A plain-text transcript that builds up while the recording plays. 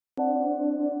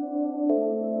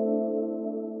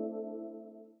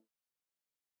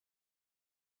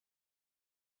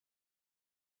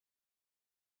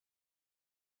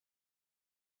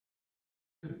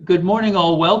Good morning,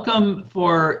 all. Welcome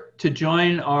to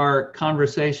join our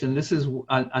conversation. This is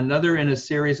another in a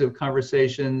series of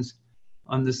conversations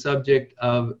on the subject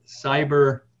of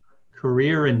cyber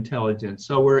career intelligence.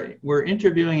 So we're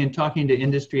interviewing and talking to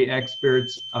industry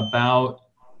experts about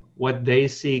what they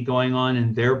see going on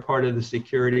in their part of the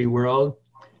security world.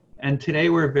 And today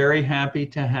we're very happy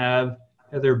to have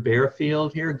Heather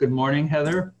Bearfield here. Good morning,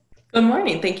 Heather. Good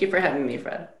morning. Thank you for having me,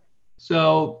 Fred.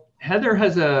 So Heather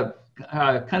has a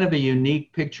kind of a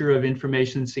unique picture of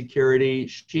information security.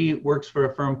 She works for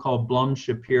a firm called Blum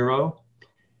Shapiro,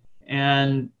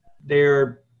 and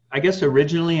they're, I guess,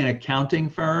 originally an accounting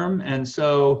firm. And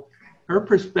so her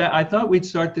perspective, I thought we'd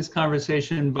start this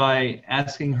conversation by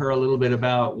asking her a little bit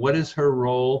about what is her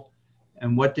role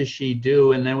and what does she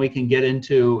do, and then we can get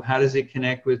into how does it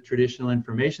connect with traditional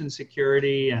information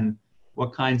security and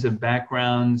what kinds of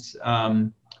backgrounds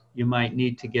you might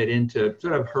need to get into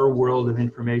sort of her world of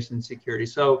information security.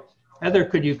 So Heather,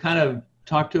 could you kind of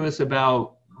talk to us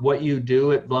about what you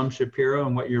do at Blum Shapiro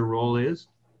and what your role is?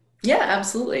 Yeah,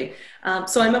 absolutely.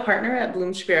 So I'm a partner at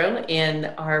Bloom Shapiro in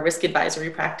our risk advisory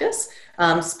practice,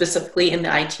 specifically in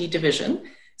the IT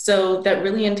division. So that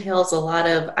really entails a lot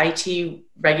of IT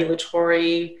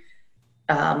regulatory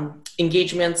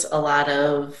engagements, a lot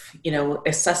of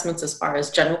assessments as far as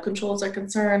general controls are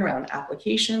concerned around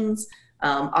applications.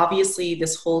 Obviously,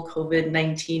 this whole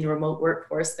COVID-19 remote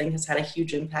workforce thing has had a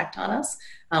huge impact on us.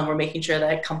 We're making sure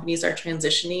that companies are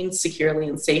transitioning securely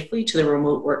and safely to the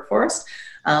remote workforce.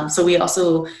 So we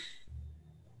also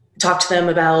talk to them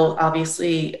about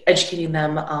obviously educating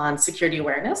them on security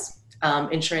awareness,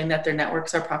 ensuring that their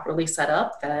networks are properly set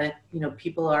up, that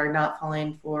people are not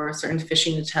falling for certain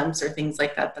phishing attempts or things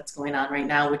like that that's going on right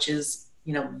now, which is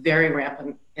very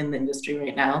rampant in the industry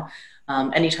right now.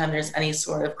 Anytime there's any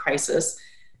sort of crisis,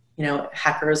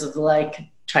 hackers of the like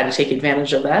try to take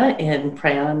advantage of that and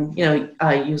prey on,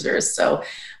 users. So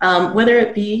whether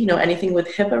it be, anything with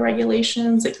HIPAA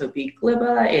regulations, it could be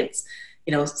GLIBA, it's,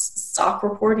 SOC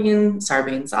reporting,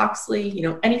 Sarbanes-Oxley,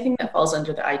 anything that falls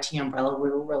under the IT umbrella, we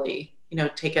will really,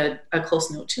 take a close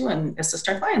note to and assist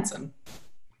our clients in.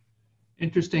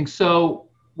 Interesting. So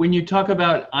when you talk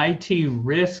about IT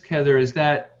risk, Heather, is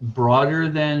that broader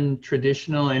than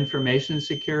traditional information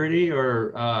security,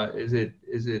 or is it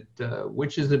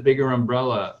which is the bigger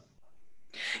umbrella?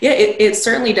 Yeah, it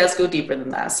certainly does go deeper than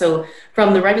that. So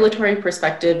from the regulatory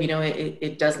perspective,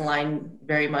 it does align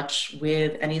very much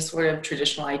with any sort of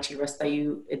traditional IT risk that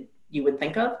you would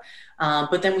think of.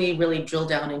 But then we really drill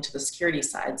down into the security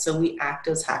side. So we act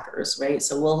as hackers, right?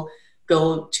 So we'll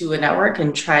go to a network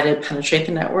and try to penetrate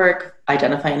the network,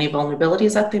 identify any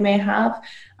vulnerabilities that they may have.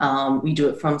 We do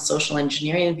it from social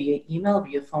engineering via email,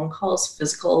 via phone calls,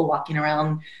 physical, walking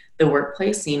around the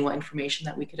workplace, seeing what information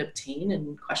that we could obtain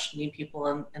and questioning people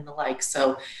and the like.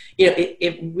 So,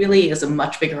 it really is a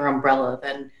much bigger umbrella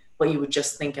than what you would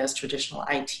just think as traditional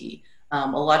IT. A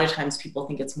lot of times people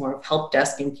think it's more of help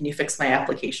desk and can you fix my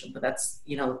application? But that's,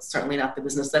 certainly not the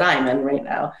business that I'm in right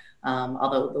now,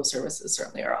 although those services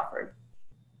certainly are offered.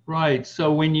 Right.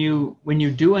 So when you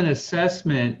do an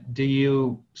assessment, do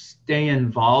you stay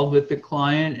involved with the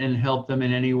client and help them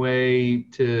in any way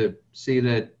to see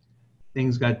that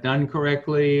things got done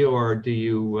correctly, or do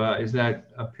you is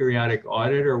that a periodic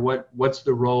audit, or what's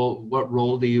the role? What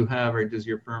role do you have, or does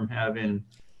your firm have in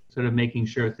sort of making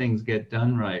sure things get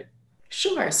done right?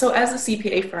 Sure. So as a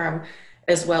CPA firm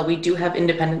as well, we do have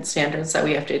independent standards that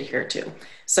we have to adhere to.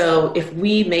 So if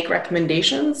we make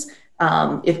recommendations,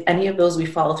 if any of those we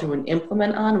follow through and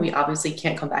implement on, we obviously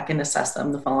can't come back and assess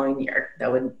them the following year.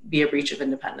 That would be a breach of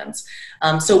independence.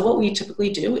 So what we typically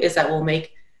do is that we'll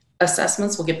make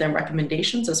assessments, we'll give them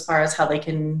recommendations as far as how they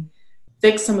can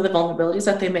fix some of the vulnerabilities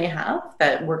that they may have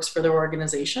that works for their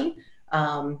organization.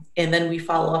 And then we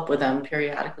follow up with them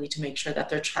periodically to make sure that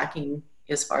they're tracking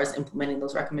as far as implementing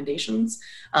those recommendations.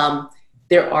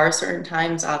 There are certain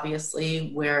times,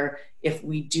 obviously, where if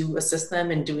we do assist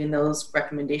them in doing those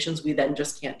recommendations, we then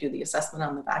just can't do the assessment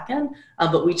on the back end.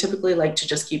 But we typically like to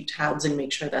just keep tabs and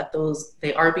make sure that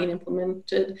they are being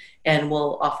implemented, and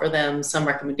we'll offer them some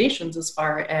recommendations as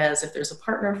far as if there's a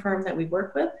partner firm that we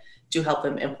work with to help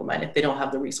them implement if they don't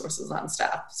have the resources on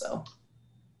staff. So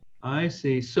I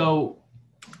see. So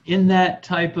in that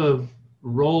type of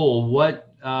role,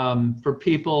 what for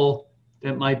people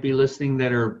that might be listening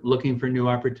that are looking for new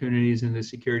opportunities in the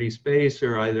security space,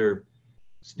 or either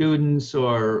students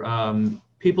or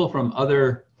people from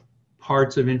other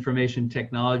parts of information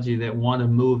technology that want to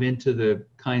move into the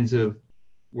kinds of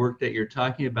work that you're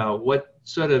talking about, what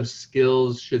sort of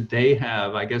skills should they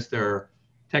have? I guess there are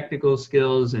technical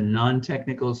skills and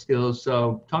non-technical skills.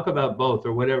 So talk about both,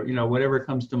 or whatever, whatever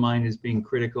comes to mind as being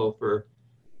critical for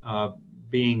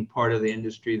being part of the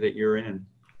industry that you're in.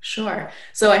 Sure.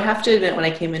 So I have to admit, when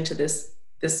I came into the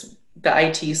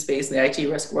IT space, the IT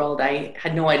risk world, I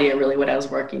had no idea really what I was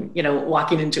walking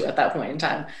into at that point in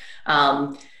time.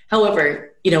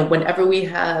 However, whenever we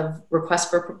have requests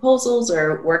for proposals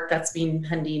or work that's being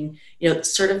pending,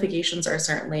 certifications are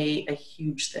certainly a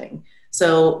huge thing.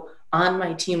 So on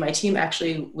my team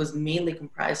actually was mainly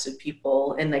comprised of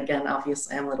people, and again,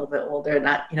 obviously I'm a little bit older,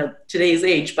 not, today's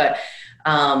age, but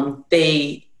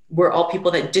they were all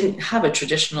people that didn't have a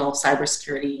traditional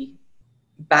cybersecurity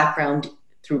background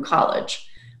through college.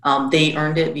 They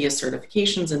earned it via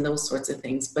certifications and those sorts of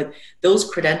things. But those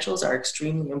credentials are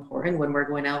extremely important when we're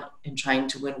going out and trying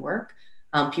to win work.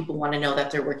 People want to know that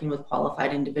they're working with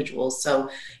qualified individuals. So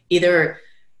either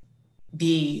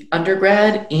the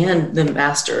undergrad and the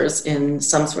master's in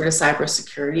some sort of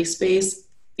cybersecurity space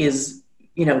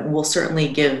will certainly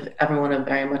give everyone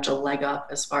very much a leg up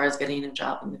as far as getting a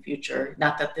job in the future.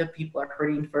 Not that the people are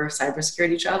hurting for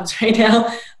cybersecurity jobs right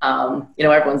now.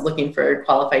 Everyone's looking for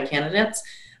qualified candidates.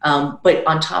 But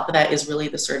on top of that is really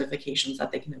the certifications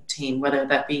that they can obtain, whether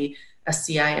that be a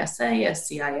CISA, a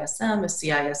CISM, a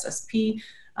CISSP,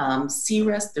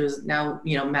 CRISC. There's now,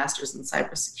 masters in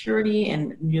cybersecurity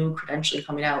and new credentialing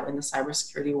coming out in the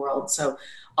cybersecurity world. So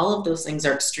all of those things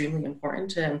are extremely important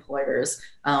to employers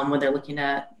when they're looking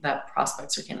at that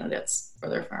prospects or candidates for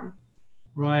their firm.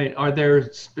 Right.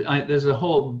 There's a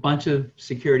whole bunch of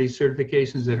security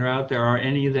certifications that are out there. Are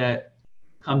any that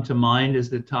come to mind as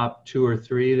the top 2 or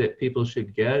 3 that people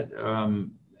should get?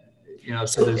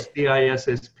 So there's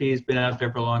CISSP has been out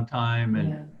there for a long time,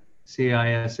 and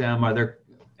CISM. Are there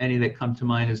any that come to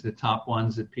mind as the top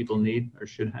ones that people need or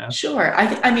should have? Sure. I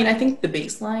think the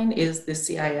baseline is the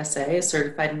CISA,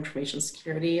 Certified Information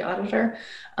Security Auditor.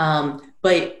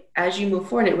 But as you move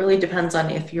forward, it really depends on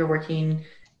if you're working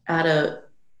at a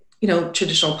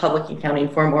traditional public accounting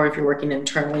firm or if you're working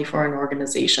internally for an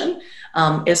organization.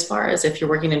 As far as if you're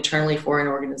working internally for an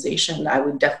organization, I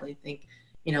would definitely think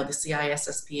the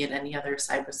CISSP and any other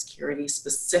cybersecurity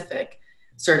specific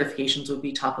certifications would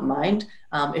be top of mind.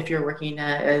 If you're working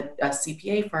at a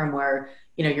CPA firm where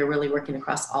you're really working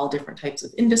across all different types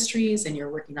of industries and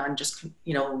you're working on just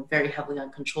very heavily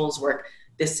on controls work,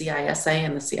 the CISA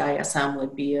and the CISM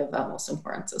would be of utmost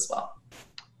importance as well.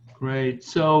 Great.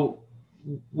 So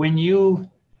when you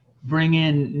bring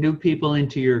in new people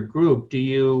into your group, do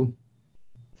you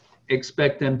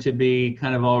expect them to be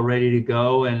kind of all ready to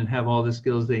go and have all the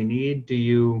skills they need? Do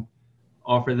you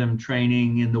offer them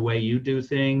training in the way you do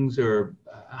things, or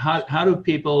how do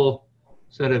people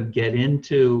sort of get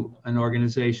into an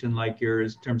organization like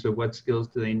yours in terms of what skills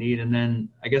do they need? And then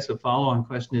I guess a follow-on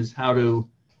question is how do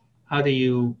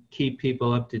you keep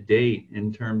people up to date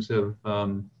in terms of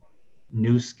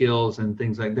new skills and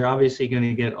things like? They're obviously going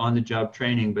to get on-the-job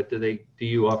training, but do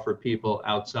you offer people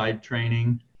outside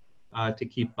training to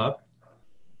keep up?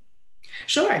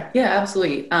 Sure. Yeah,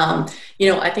 absolutely.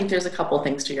 I think there's a couple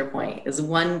things to your point. Is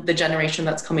one, the generation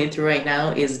that's coming through right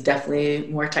now is definitely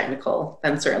more technical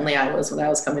than certainly I was when I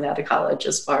was coming out of college,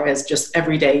 as far as just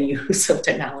everyday use of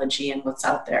technology and what's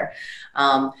out there.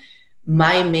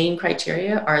 My main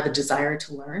criteria are the desire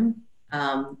to learn,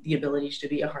 the ability to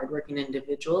be a hardworking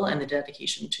individual, and the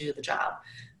dedication to the job.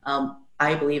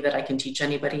 I believe that I can teach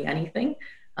anybody anything.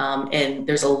 And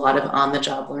there's a lot of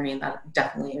on-the-job learning that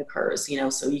definitely occurs,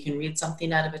 so you can read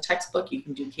something out of a textbook, you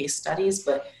can do case studies,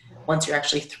 but once you're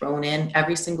actually thrown in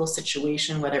every single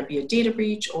situation, whether it be a data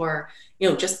breach or,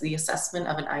 just the assessment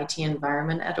of an IT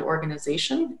environment at an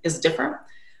organization is different.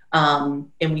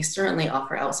 And we certainly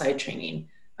offer outside training.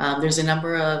 There's a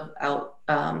number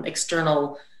of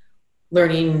external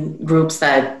learning groups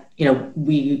that,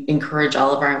 we encourage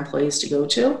all of our employees to go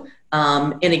to.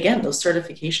 And again, those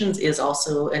certifications is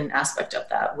also an aspect of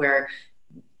that, where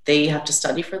they have to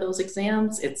study for those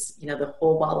exams. It's, the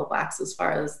whole ball of wax as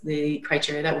far as the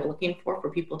criteria that we're looking for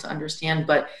people to understand.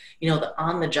 But, the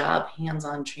on-the-job,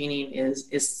 hands-on training is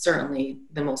certainly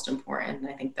the most important. And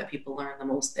I think that people learn the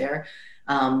most there.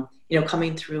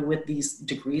 Coming through with these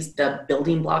degrees, the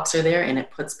building blocks are there, and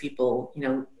it puts people,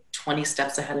 20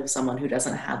 steps ahead of someone who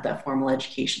doesn't have that formal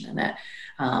education in it.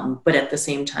 But at the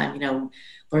same time,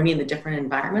 learning the different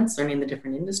environments, learning the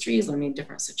different industries, learning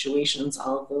different situations,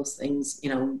 all of those things,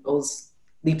 those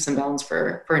leaps and bounds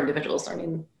for individuals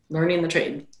learning the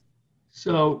trade.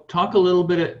 So talk a little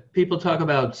bit, people talk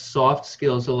about soft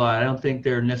skills a lot. I don't think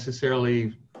they're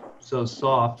necessarily so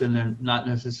soft, and they're not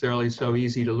necessarily so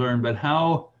easy to learn, but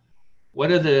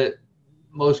what are the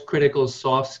most critical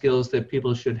soft skills that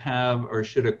people should have or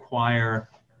should acquire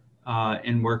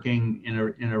in working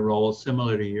in a role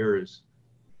similar to yours?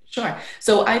 Sure.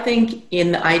 So I think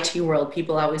in the IT world,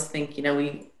 people always think,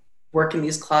 we work in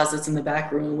these closets in the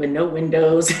back room with no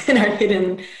windows and are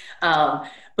hidden.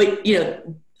 But,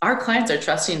 our clients are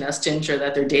trusting us to ensure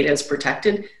that their data is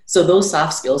protected. So those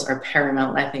soft skills are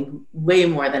paramount, I think, way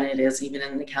more than it is even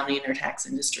in the accounting or tax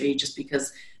industry, just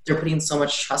because they're putting so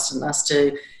much trust in us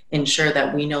to ensure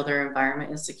that we know their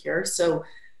environment is secure. So,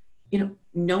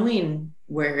 knowing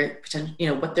where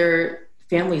potential, what their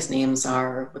families' names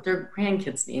are, what their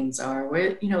grandkids' names are,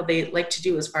 what they like to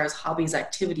do as far as hobbies,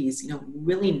 activities,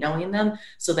 really knowing them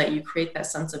so that you create that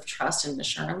sense of trust and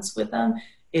assurance with them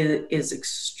is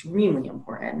extremely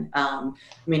important. I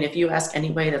mean, if you ask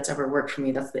anybody that's ever worked for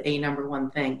me, that's the number one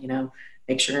thing.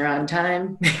 Make sure you're on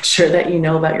time, make sure that you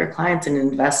know about your clients, and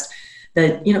invest.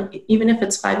 That even if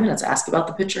it's 5 minutes, ask about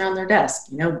the picture on their desk.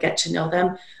 Get to know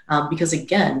them, because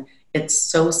again, it's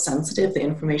so sensitive, the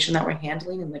information that we're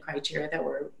handling and the criteria that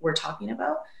we're talking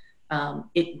about.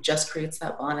 It just creates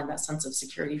that bond and that sense of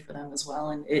security for them as well.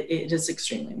 And it is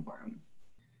extremely important.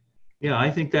 Yeah, I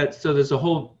think that, so there's a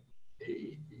whole,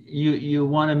 you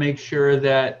want to make sure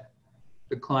that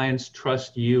the clients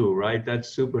trust you, right? That's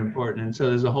super important. And so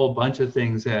there's a whole bunch of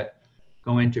things that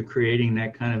go into creating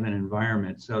that kind of an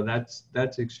environment. So that's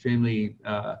extremely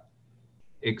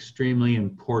extremely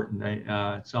important.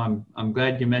 So I'm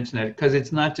glad you mentioned that, because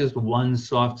it's not just one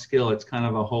soft skill, it's kind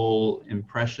of a whole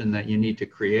impression that you need to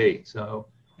create. So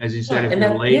as you said, Sure. if And you're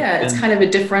that, late, yeah, it's then kind of a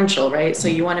differential, right? So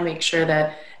you want to make sure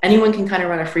that anyone can kind of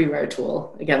run a freeware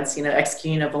tool against,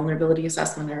 executing a vulnerability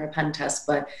assessment or a pen test,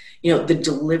 but, the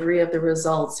delivery of the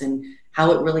results and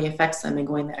how it really affects them and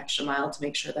going the extra mile to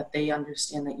make sure that they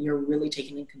understand that you're really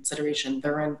taking into consideration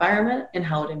their environment and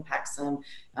how it impacts them,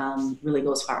 really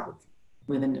goes far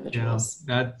with yeah, individuals.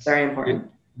 Very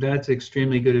important. that's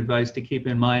extremely good advice to keep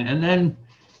in mind. And then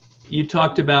you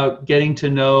talked about getting to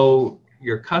know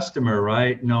your customer,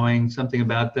 right? Knowing something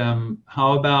about them.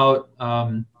 How about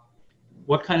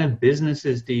what kind of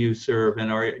businesses do you serve,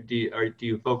 and do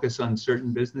you focus on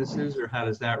certain businesses, or how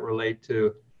does that relate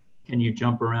to? Can you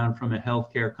jump around from a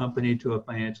healthcare company to a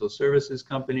financial services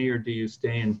company, or do you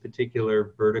stay in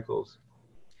particular verticals?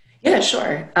 Yeah,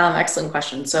 sure. Excellent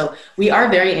question. So we are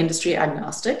very industry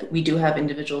agnostic. We do have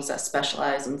individuals that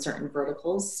specialize in certain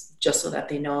verticals just so that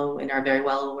they know and are very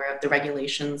well aware of the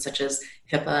regulations such as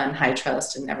HIPAA and high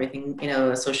trust and everything,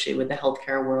 associated with the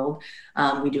healthcare world.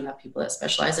 We do have people that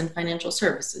specialize in financial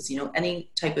services,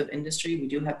 any type of industry. We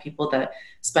do have people that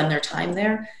spend their time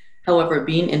there. However,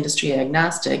 being industry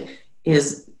agnostic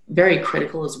is very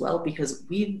critical as well, because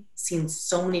we've seen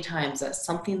so many times that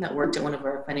something that worked at one of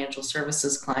our financial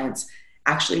services clients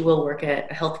actually will work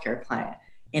at a healthcare client.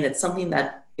 And it's something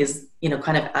that is,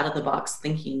 kind of out of the box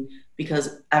thinking,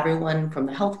 because everyone from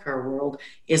the healthcare world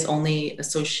is only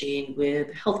associated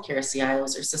with healthcare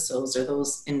CIOs or CISOs or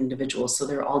those individuals. So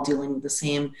they're all dealing with the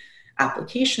same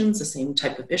applications, the same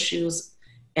type of issues.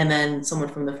 And then someone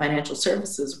from the financial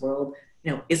services world,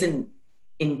 isn't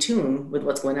in tune with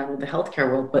what's going on with the healthcare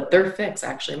world, but their fix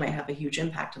actually might have a huge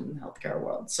impact in the healthcare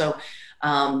world. So,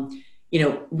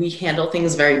 we handle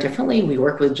things very differently. We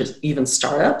work with just even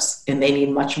startups, and they need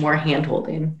much more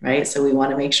handholding, right? So we want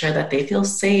to make sure that they feel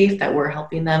safe, that we're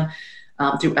helping them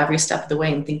through every step of the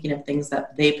way and thinking of things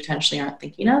that they potentially aren't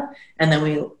thinking of. And then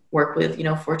we work with,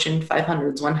 Fortune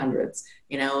 500s, 100s,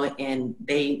 and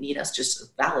they need us just to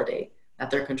validate that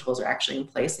their controls are actually in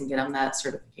place and get them that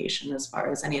certification as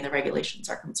far as any of the regulations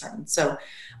are concerned. So,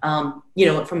 from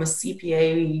a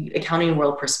CPA accounting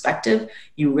world perspective,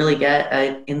 you really get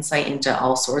an insight into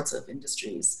all sorts of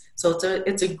industries. So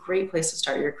it's a great place to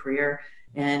start your career.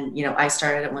 And, I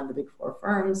started at one of the big four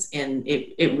firms, and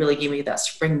it really gave me that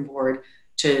springboard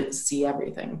to see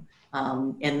everything.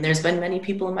 And there's been many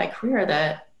people in my career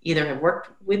that either have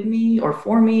worked with me or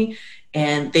for me,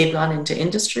 and they've gone into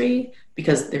industry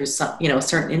because there's some, a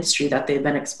certain industry that they've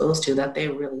been exposed to that they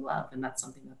really love, and that's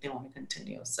something that they want to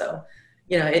continue. So,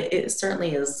 it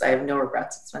certainly is. I have no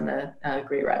regrets. It's been a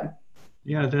great ride.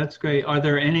 Yeah, that's great. Are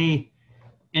there any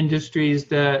industries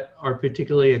that are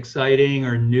particularly exciting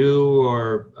or new,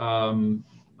 or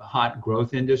hot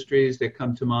growth industries that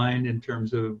come to mind in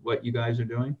terms of what you guys are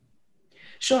doing?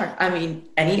 Sure. I mean,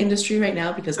 any industry right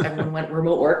now, because everyone went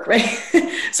remote work, right?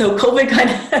 So COVID kind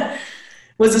of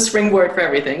was a springboard for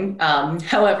everything.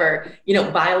 However,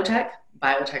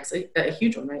 biotech's a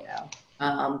huge one right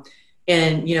now.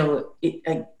 And,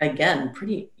 again,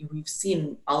 we've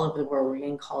seen all over the world, we're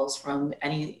getting calls from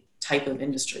any type of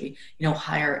industry,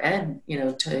 higher ed,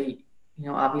 to,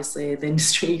 obviously the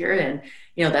industry you're in,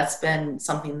 that's been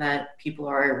something that people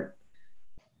are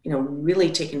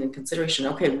really taking into consideration,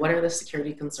 okay, what are the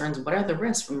security concerns? What are the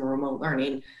risks from remote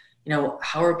learning?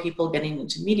 How are people getting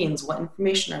into meetings? What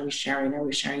information are we sharing? Are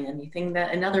we sharing anything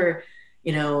that another,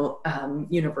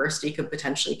 university could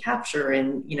potentially capture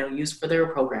and, use for their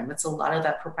program? It's a lot of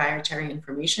that proprietary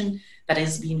information that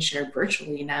is being shared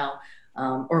virtually now,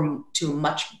 or to a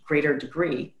much greater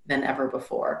degree than ever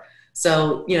before.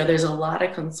 So, there's a lot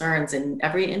of concerns, and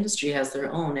every industry has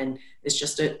their own. And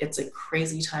it's a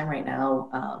crazy time right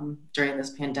now, during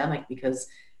this pandemic, because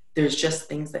there's just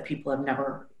things that people have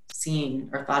never seen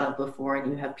or thought of before.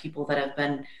 And you have people that have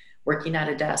been working at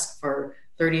a desk for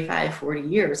 35, 40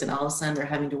 years, and all of a sudden they're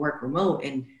having to work remote,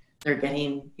 and they're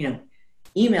getting,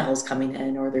 emails coming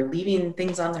in, or they're leaving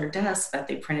things on their desk that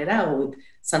they printed out with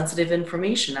sensitive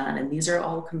information on. And these are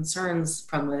all concerns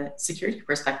from a security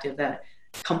perspective that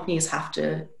companies have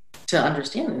to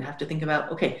understand and have to think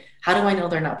about. Okay, how do I know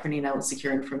they're not printing out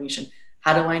secure information?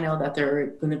 How do I know that they're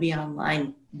going to be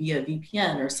online via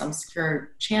VPN or some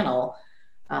secure channel,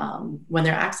 when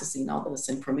they're accessing all this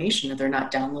information, and they're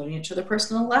not downloading it to their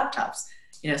personal laptops?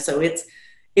 So it's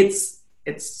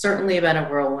certainly been a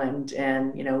whirlwind,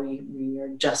 and we are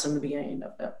just in the beginning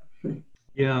of it.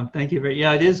 Yeah, thank you.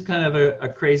 Yeah, it is kind of a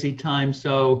crazy time.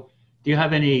 So do you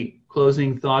have any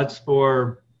closing thoughts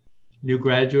for new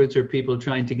graduates or people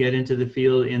trying to get into the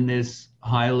field in this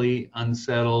highly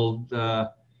unsettled,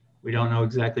 we don't know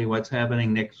exactly what's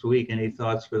happening next week? Any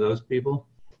thoughts for those people?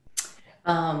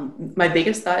 My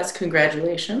biggest thought is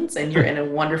congratulations, and you're in a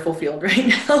wonderful field right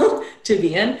now to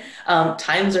be in.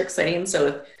 Times are exciting. So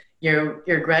if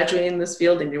you're graduating this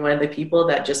field and you're one of the people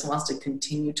that just wants to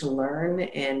continue to learn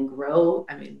and grow,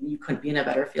 I mean, you couldn't be in a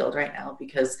better field right now,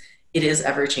 because it is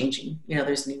ever changing.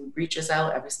 There's new breaches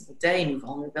out every single day, new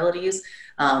vulnerabilities,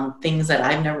 things that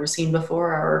I've never seen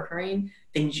before are occurring.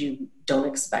 Things you don't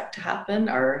expect to happen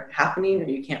are happening, or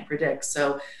you can't predict.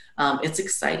 So it's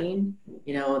exciting.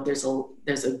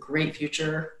 There's a great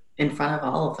future in front of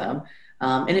all of them.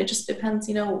 And it just depends,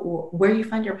 where you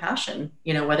find your passion,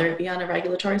 whether it be on a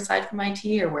regulatory side from IT,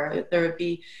 or whether it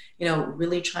be,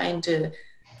 really trying to,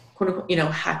 quote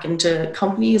unquote, hack into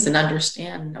companies and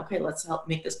understand, okay, let's help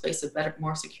make this place a better,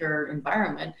 more secure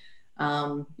environment.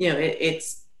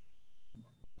 It's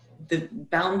the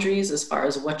boundaries as far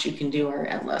as what you can do are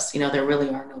endless. There really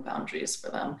are no boundaries for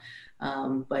them.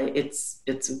 But it's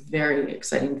a very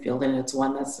exciting field, and it's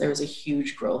one there's a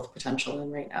huge growth potential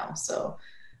in right now. So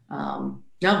no,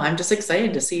 I'm just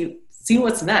excited to see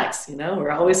what's next. We're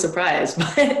always surprised,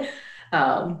 but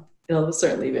it'll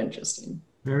certainly be interesting.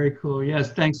 Very cool.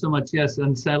 Yes, thanks so much. Yes,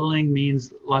 unsettling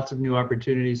means lots of new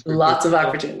opportunities. Lots of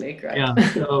opportunity, correct. Yeah,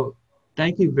 so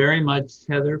thank you very much,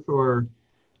 Heather, for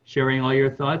sharing all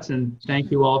your thoughts, and thank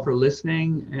you all for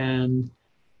listening. And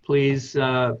please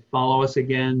follow us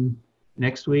again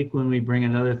next week when we bring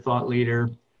another thought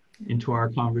leader into our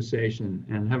conversation.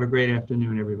 And have a great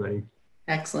afternoon, everybody.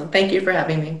 Excellent. Thank you for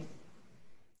having me.